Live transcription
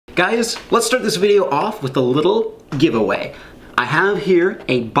Guys, let's start this video off with a little giveaway. I have here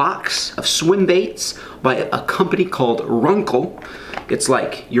a box of swim baits by a company called Runkle. It's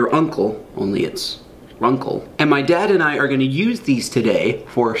like your uncle, only it's Runkle. And my dad and I are gonna use these today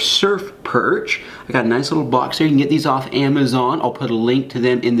for surf perch. I got a nice little box here. You can get these off Amazon. I'll put a link to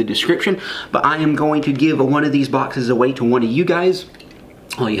them in the description. But I am going to give one of these boxes away to one of you guys.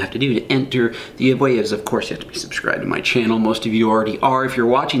 All you have to do to enter the giveaway is, of course, you have to be subscribed to my channel. Most of you already are. If you're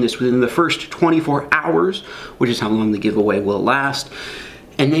watching this within the first 24 hours, which is how long the giveaway will last.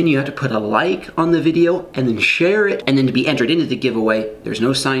 And then you have to put a like on the video and then share it. And then to be entered into the giveaway, there's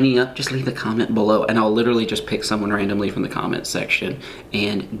no signing up. Just leave a comment below and I'll literally just pick someone randomly from the comment section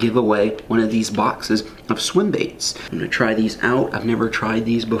and give away one of these boxes of swim baits. I'm gonna try these out. I've never tried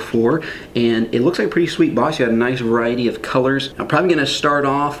these before. And it looks like a pretty sweet box. You got a nice variety of colors. I'm probably gonna start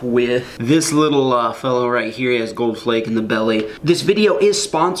off with this little fellow right here. He has gold flake in the belly. This video is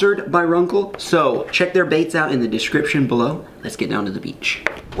sponsored by Runkle, so check their baits out in the description below. Let's get down to the beach.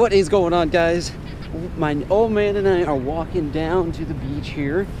 What is going on, guys? My old man and I are walking down to the beach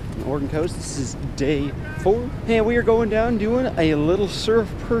here on the Oregon coast. This is day 4. And we are going down doing a little surf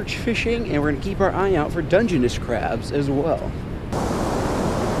perch fishing, and we're gonna keep our eye out for Dungeness crabs as well.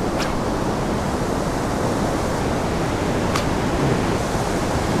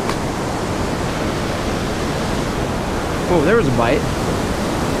 Oh, there was a bite.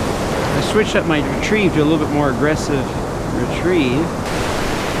 I switched up my retrieve to a little bit more aggressive retrieve.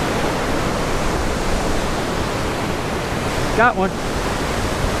 Got one.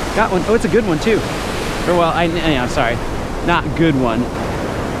 Got one. Oh, it's a good one too. Or well, I'm sorry, not good one.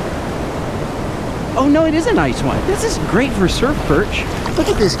 Oh no, it is a nice one. This is great for surf perch. Look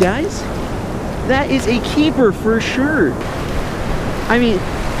at this, guys. That is a keeper for sure. I mean,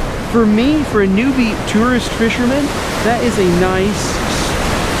 for me, for a newbie tourist fisherman, that is a nice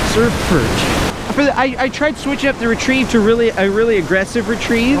surf perch. I tried switching up the retrieve to a really aggressive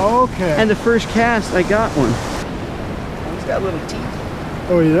retrieve. Okay. And the first cast, I got one. He's got little teeth.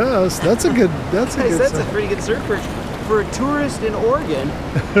 Oh, he does. That's a good. That's a good. That's a pretty good surf perch for a tourist in Oregon.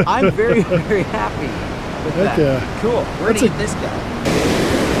 I'm very, very happy with that. Yeah. Cool. We're gonna eat this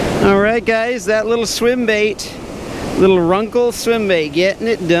guy. All right, guys, that little swim bait. Little Runkle swim bait, getting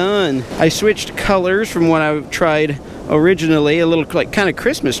it done. I switched colors from what I tried originally, a little like kind of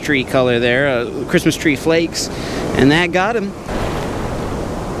Christmas tree color there, Christmas tree flakes, and that got him.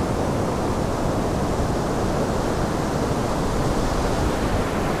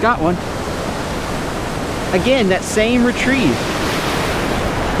 Got one. Again, that same retrieve.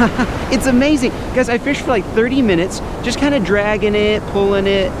 It's amazing. Guys, I fished for like 30 minutes, just kind of dragging it, pulling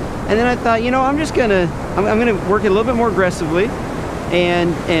it, and then I thought, you know, I'm gonna work it a little bit more aggressively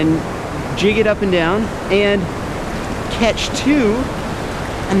and jig it up and down and catch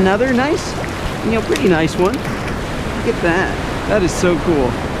another nice, pretty nice one. Look at that. That is so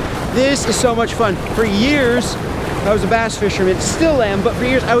cool. This is so much fun. For years, I was a bass fisherman, still am, but for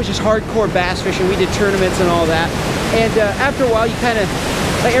years I was just hardcore bass fishing. We did tournaments and all that. And after a while, you kind of,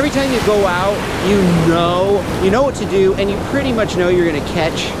 like every time you go out, you know what to do, and you pretty much know you're gonna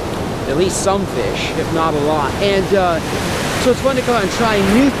catch at least some fish, if not a lot. And so it's fun to come out and try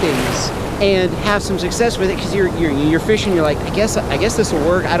new things and have some success with it, because you're fishing, you're like, I guess this will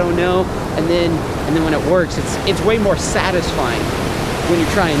work, I don't know. And then when it works, it's way more satisfying when you're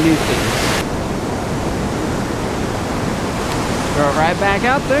trying new things. Throw it right back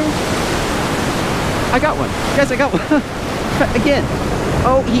out there. I got one. Guys, I got one. Again.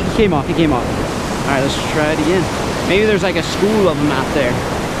 Oh, he came off. He came off. All right, let's try it again. Maybe there's like a school of them out there.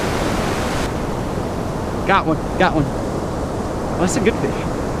 Got one. Got one. Oh, that's a good fish.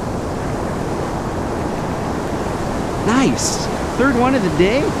 Nice. Third one of the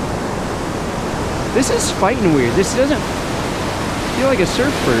day. This is fighting weird. This doesn't feel like a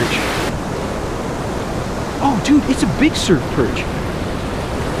surf perch. Oh, dude, it's a big surf perch.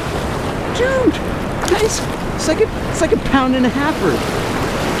 Dude, guys, it's like a pound and a halfer.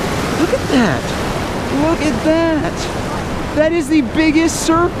 Look at that. Look at that. That is the biggest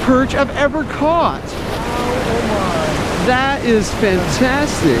surf perch I've ever caught. Oh my. That is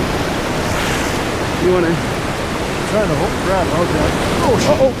fantastic. You wanna? I'm trying to grab. Okay. Oh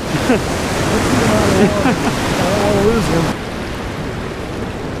shit. Uh-oh. I don't want to lose him.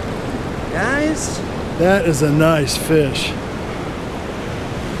 Guys. That is a nice fish.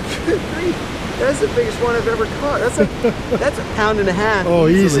 That's the biggest one I've ever caught. That's a pound and a half. Oh,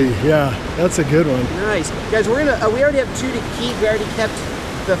 easily. easy. Yeah, that's a good one. Nice, guys. We're gonna. We already have 2 to keep. We already kept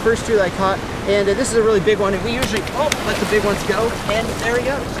the first 2 that I caught, and this is a really big one. And we usually let the big ones go, and there he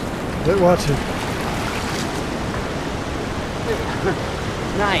goes. Good watching.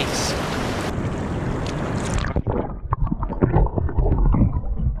 Nice.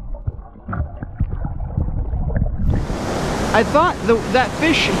 I thought that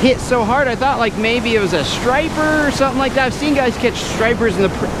fish hit so hard, I thought like maybe it was a striper or something like that. I've seen guys catch stripers in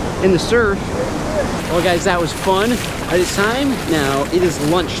the surf. Well guys, that was fun. It's time now, it is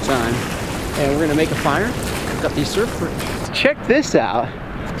lunchtime. And we're gonna make a fire, cook up these surf perch. Check this out.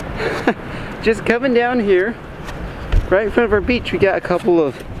 Just coming down here, right in front of our beach, we got a couple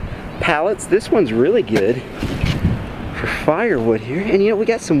of pallets. This one's really good for firewood here. And you know, we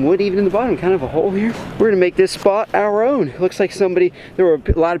got some wood even in the bottom, kind of a hole here. We're gonna make this spot our own. It looks like there were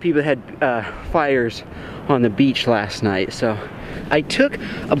a lot of people that had fires on the beach last night. So I took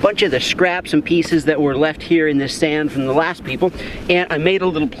a bunch of the scraps and pieces that were left here in this sand from the last people, and I made a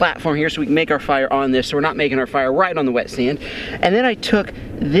little platform here so we can make our fire on this, so we're not making our fire right on the wet sand. And then I took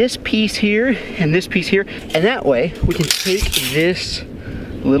this piece here and this piece here, and that way we can take this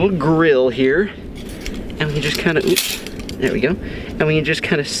little grill here and we can just kind of, oops, there we go, and we can just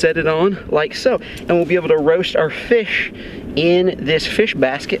kind of set it on like so, and we'll be able to roast our fish in this fish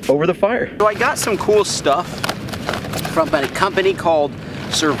basket over the fire. So I got some cool stuff from a company called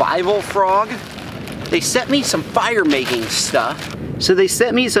Survival Frog. They sent me some fire making stuff. So they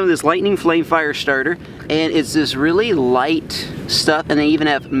sent me some of this lightning flame fire starter, and it's this really light stuff, and they even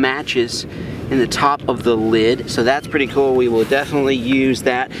have matches in the top of the lid, so that's pretty cool. We will definitely use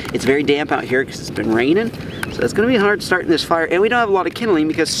that. It's very damp out here because it's been raining, so it's gonna be hard starting this fire, and we don't have a lot of kindling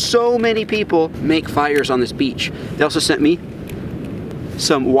because so many people make fires on this beach. They also sent me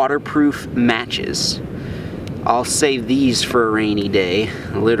some waterproof matches. I'll save these for a rainy day,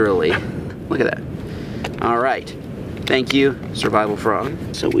 literally. Look at that. All right, thank you, Survival Frog.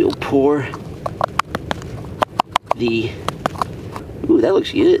 So we'll pour the, ooh, that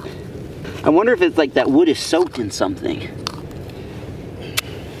looks good. I wonder if it's like that wood is soaked in something.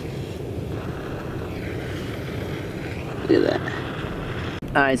 Look at that.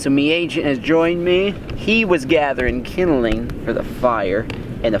 All right, so me agent has joined me. He was gathering kindling for the fire,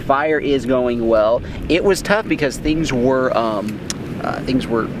 and the fire is going well. It was tough because things were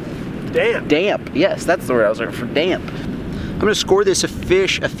damp. Damp, yes, that's the word I was looking for, damp. I'm gonna score this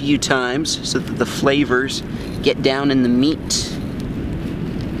fish a few times so that the flavors get down in the meat.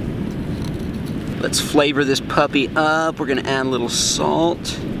 Let's flavor this puppy up. We're gonna add a little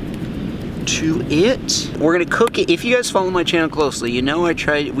salt to it. We're gonna cook it. If you guys follow my channel closely, you know we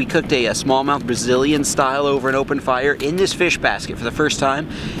cooked a smallmouth Brazilian style over an open fire in this fish basket for the first time,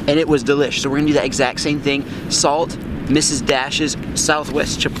 and it was delicious. So we're gonna do that exact same thing. Salt, Mrs. Dash's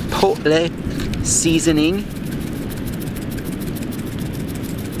Southwest Chipotle seasoning,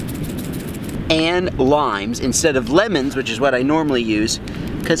 and limes instead of lemons, which is what I normally use.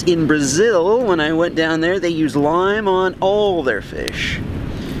 Because in Brazil, when I went down there, they use lime on all their fish.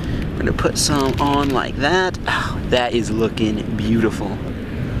 I'm gonna put some on like that. Oh, that is looking beautiful.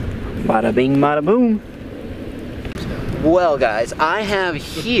 Bada bing, bada boom. Well guys, I have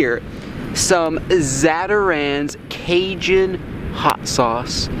here some Zatarain's Cajun hot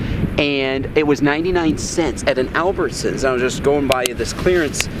sauce, and it was 99 cents at an Albertsons. I was just going by this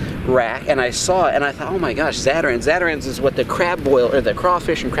clearance rack and I saw it and I thought, oh my gosh, Zatarain's is what the crab boil, or the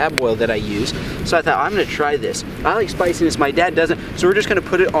crawfish and crab boil that I use. So I thought, I'm gonna try this. I like spiciness, my dad doesn't, so we're just gonna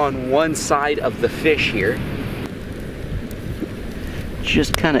put it on one side of the fish here.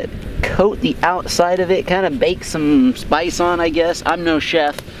 Just kind of coat the outside of it, kind of bake some spice on, I guess. I'm no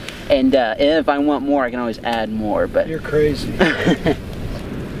chef, and if I want more, I can always add more, but... You're crazy.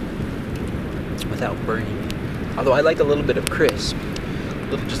 Without burning. Although I like a little bit of crisp.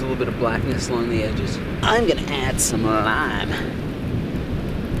 Just a little bit of blackness along the edges. I'm gonna add some lime.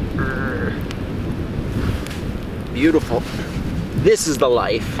 Beautiful. This is the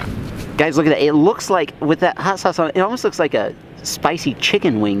life. Guys, look at that. It looks like, with that hot sauce on it, it almost looks like a spicy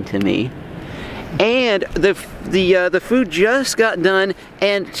chicken wing to me. And the food just got done,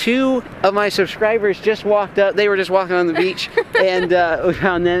 and 2 of my subscribers just walked up. They were just walking on the beach, and we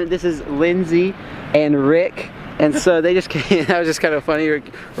found them. This is Lindsay and Rick. And so they just came, that was just kind of funny,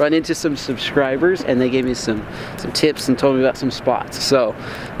 run into some subscribers, and they gave me some tips and told me about some spots. So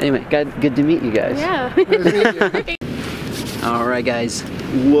anyway, good to meet you guys. Yeah. All right guys,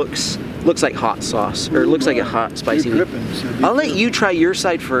 looks like hot sauce, or looks like a hot spicy meat. I'll let you try your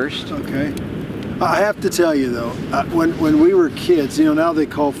side first. Okay. I have to tell you though, when we were kids, you know, now they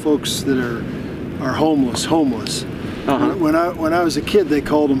call folks that are homeless. Uh-huh. When I was a kid, they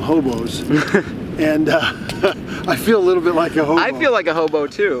called them hobos. And I feel a little bit like a hobo. I feel like a hobo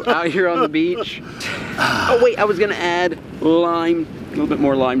too, out here on the beach. Oh wait, I was gonna add lime, a little bit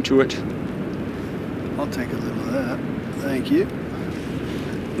more lime to it. I'll take a little of that. Thank you.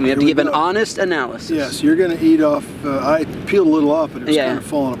 We have to give an honest analysis. Yes, you're going to eat off. I peeled a little off, but it was kind of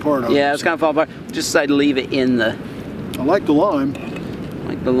falling apart. Yeah, it's kind of falling apart. Just decided to leave it in the. I like the lime.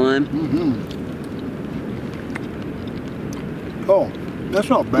 Like the lime. Oh, that's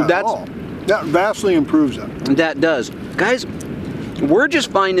not bad at all. That vastly improves it. That does. Guys, we're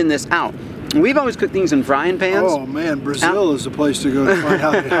just finding this out. We've always cooked things in frying pans. Oh man, Brazil is the place to go to find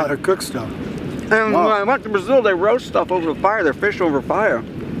out how to cook stuff. And when I went to Brazil, they roast stuff over the fire, their fish over fire.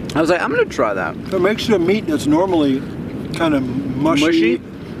 I was like, I'm gonna try that. It makes the meat that's normally kind of mushy,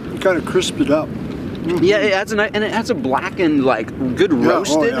 kind of crisp it up. Yeah, it adds a blackened, like, good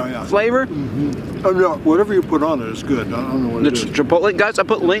roasted flavor. Oh, no, whatever you put on it is good. I don't know what it is. Chipotle, guys, I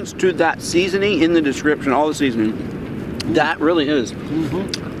put links to that seasoning in the description, all the seasoning. That really is.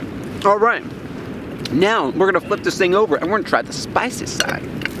 All right, now we're gonna flip this thing over and we're gonna try the spicy side.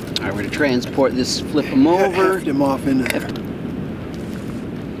 All right, we're gonna transport this, flip them over. Heft him off into there.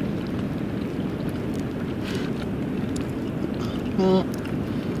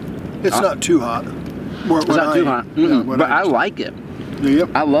 It's not too hot. It's not too hot, but I like it. Yep.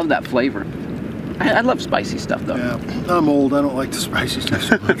 I love that flavor. I love spicy stuff though. Yeah, I'm old. I don't like the spicy stuff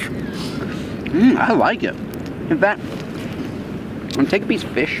so much. I like it. In fact, I'm gonna take a piece of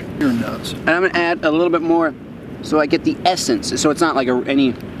fish. You're nuts. And I'm gonna add a little bit more so I get the essence. So it's not like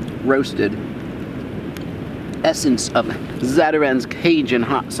any roasted essence of Zatarain's Cajun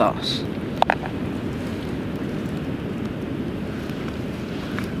hot sauce.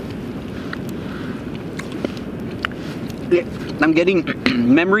 I'm getting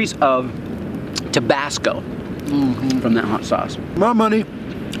memories of Tabasco from that hot sauce. My money,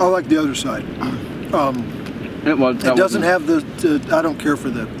 I like the other side. It doesn't have the, I don't care for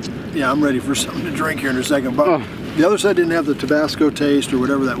the, yeah, I'm ready for something to drink here in a second, but the other side didn't have the Tabasco taste or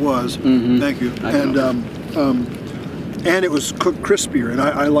whatever that was. Thank you. And it was cooked crispier, and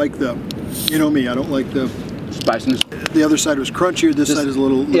I like the, you know me, I don't like the spiciness. The other side was crunchier, this side is a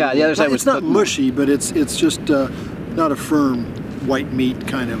little, yeah, the other side was, it's not mushy, but it's just not a firm white meat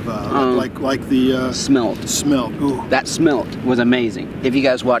kind of like the smelt. Ooh. That smelt was amazing. If you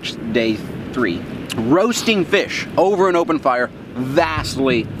guys watched day 3, roasting fish over an open fire,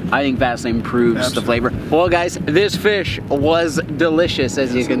 vastly improves the flavor. Well guys, this fish was delicious,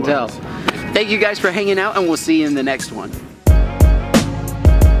 as you can tell. Thank you guys for hanging out, and we'll see you in the next one.